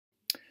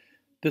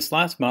This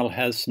last model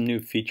has some new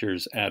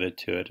features added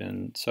to it,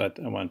 and so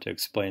I wanted to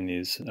explain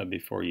these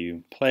before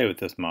you play with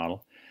this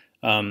model.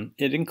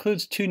 It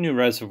includes two new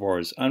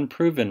reservoirs,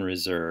 unproven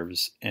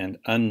reserves and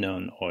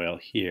unknown oil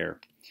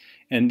here.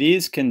 And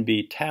these can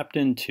be tapped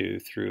into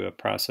through a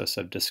process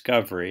of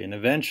discovery and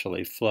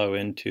eventually flow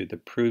into the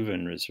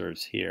proven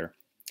reserves here.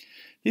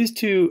 These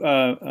two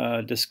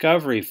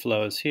discovery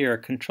flows here are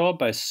controlled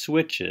by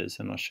switches,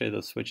 and I'll show you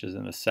those switches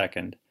in a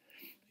second.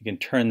 You can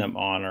turn them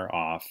on or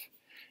off.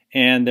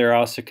 And they're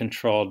also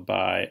controlled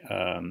by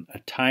a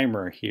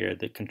timer here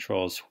that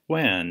controls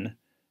when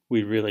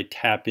we really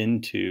tap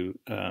into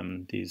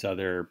these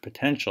other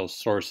potential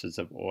sources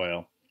of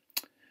oil.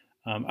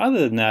 Other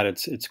than that,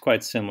 it's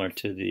quite similar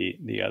to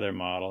the other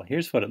model.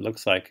 Here's what it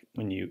looks like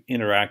when you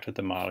interact with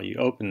the model. You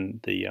open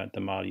the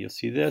model, you'll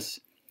see this.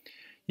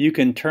 You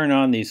can turn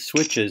on these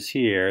switches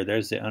here.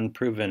 There's the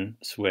unproven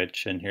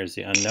switch, and here's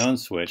the unknown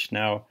switch.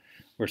 Now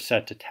we're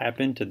set to tap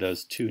into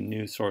those two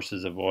new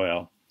sources of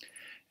oil.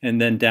 And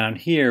then down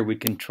here, we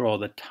control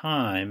the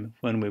time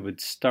when we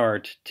would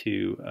start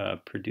to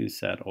produce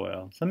that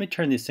oil. So let me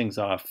turn these things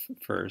off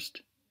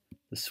first,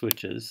 the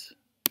switches.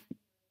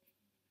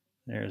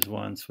 There's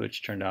one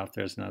switch turned off,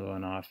 there's another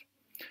one off.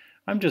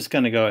 I'm just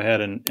going to go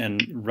ahead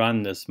and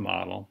run this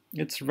model.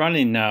 It's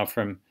running now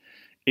from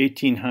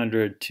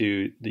 1800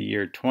 to the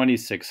year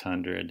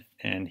 2600,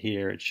 and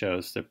here it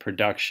shows the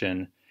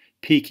production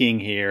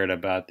peaking here at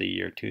about the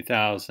year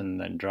 2000,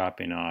 then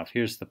dropping off.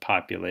 Here's the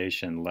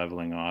population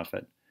leveling off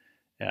at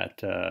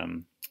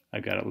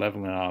I've got it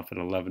leveling off at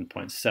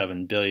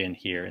 11.7 billion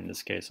here, in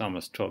this case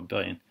almost 12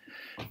 billion.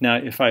 Now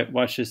if I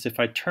watch this, if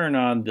I turn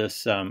on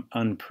this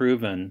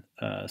unproven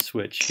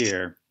switch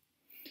here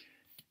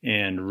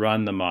and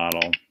run the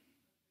model,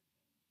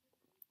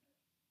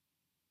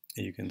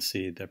 you can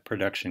see the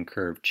production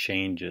curve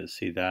changes.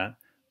 See that?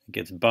 It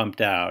gets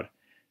bumped out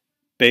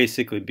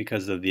basically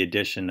because of the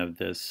addition of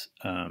this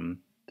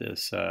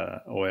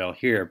oil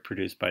here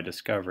produced by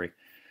discovery.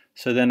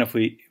 So then if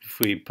we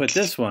put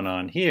this one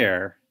on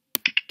here,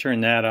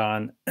 turn that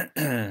on,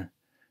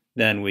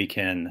 then we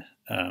can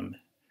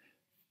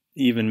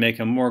even make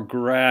a more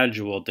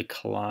gradual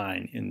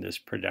decline in this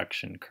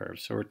production curve.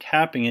 So we're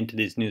tapping into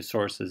these new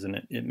sources,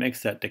 and it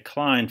makes that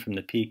decline from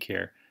the peak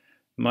here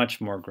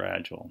much more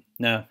gradual.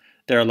 Now,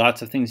 there are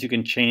lots of things you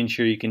can change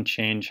here. You can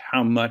change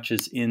how much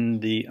is in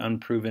the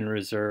unproven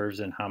reserves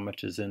and how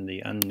much is in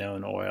the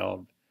unknown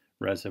oil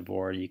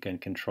reservoir. You can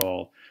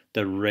control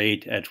the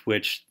rate at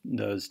which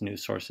those new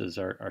sources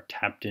are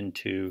tapped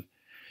into.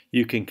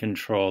 You can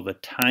control the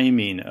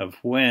timing of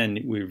when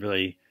we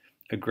really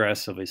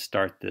aggressively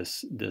start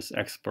this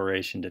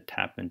exploration to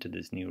tap into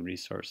these new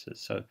resources.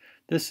 So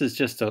this is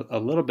just a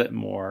little bit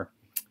more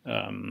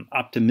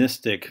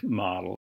optimistic model.